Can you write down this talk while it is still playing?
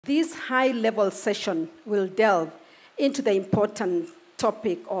This high-level session will delve into the important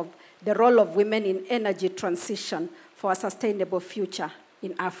topic of the role of women in energy transition for a sustainable future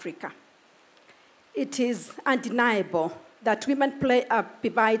in Africa. It is undeniable that women play a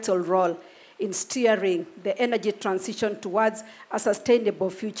pivotal role in steering the energy transition towards a sustainable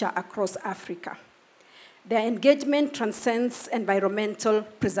future across Africa. Their engagement transcends environmental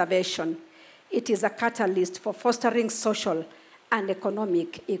preservation. It is a catalyst for fostering social and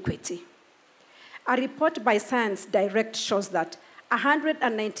economic equity. A report by Science Direct shows that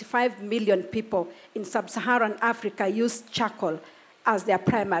 195 million people in sub-Saharan Africa use charcoal as their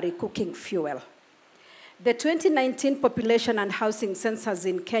primary cooking fuel. The 2019 population and housing census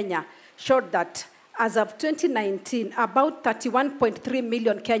in Kenya showed that as of 2019, about 31.3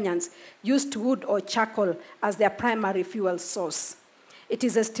 million Kenyans used wood or charcoal as their primary fuel source. It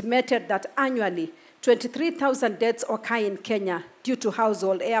is estimated that annually, 23,000 deaths occur in Kenya due to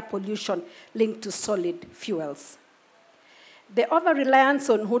household air pollution linked to solid fuels. The over-reliance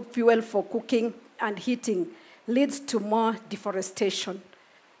on wood fuel for cooking and heating leads to more deforestation,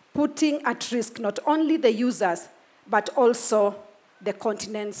 putting at risk not only the users, but also the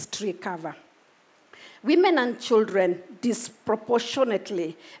continent's tree cover. Women and children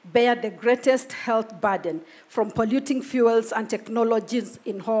disproportionately bear the greatest health burden from polluting fuels and technologies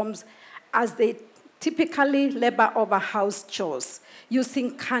in homes, as they typically labor over house chores,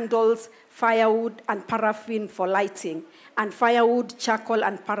 using candles, firewood, and paraffin for lighting, and firewood, charcoal,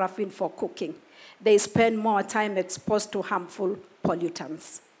 and paraffin for cooking. They spend more time exposed to harmful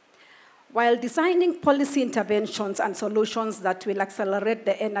pollutants. While designing policy interventions and solutions that will accelerate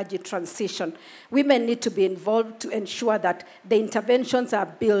the energy transition, women need to be involved to ensure that the interventions are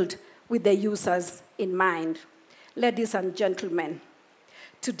built with the users in mind. Ladies and gentlemen,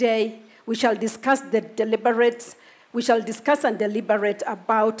 today we shall discuss and deliberate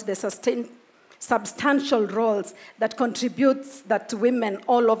about the substantial roles that contributes that women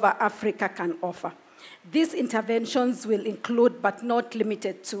all over Africa can offer. These interventions will include, but not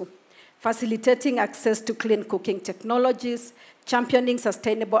limited to, facilitating access to clean cooking technologies, championing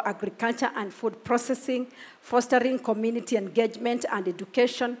sustainable agriculture and food processing, fostering community engagement and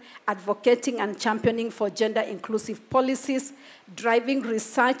education, advocating and championing for gender-inclusive policies, driving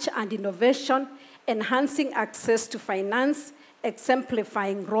research and innovation, enhancing access to finance,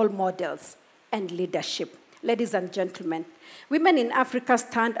 exemplifying role models, and leadership. Ladies and gentlemen, women in Africa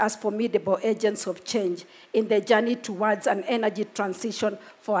stand as formidable agents of change in the journey towards an energy transition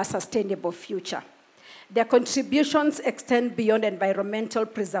for a sustainable future. Their contributions extend beyond environmental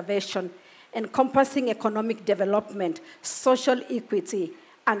preservation, encompassing economic development, social equity,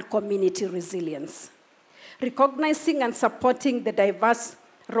 and community resilience. Recognizing and supporting the diverse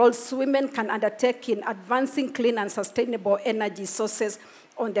roles women can undertake in advancing clean and sustainable energy sources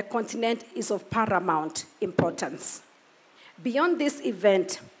on the continent is of paramount importance. Beyond this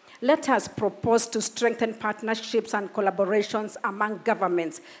event, let us propose to strengthen partnerships and collaborations among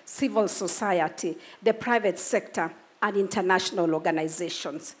governments, civil society, the private sector, and international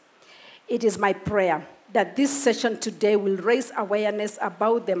organizations. It is my prayer that this session today will raise awareness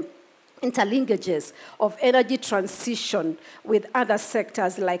about the interlinkages of energy transition with other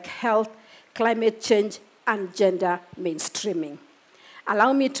sectors like health, climate change, and gender mainstreaming.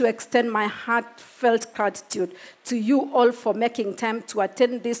 Allow me to extend my heartfelt gratitude to you all for making time to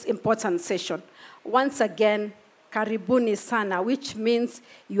attend this important session. Once again, karibuni sana, which means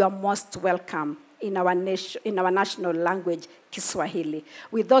you are most welcome in our national language, Kiswahili.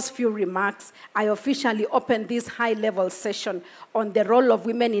 With those few remarks, I officially open this high-level session on the role of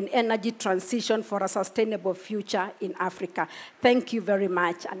women in energy transition for a sustainable future in Africa. Thank you very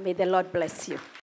much, and may the Lord bless you.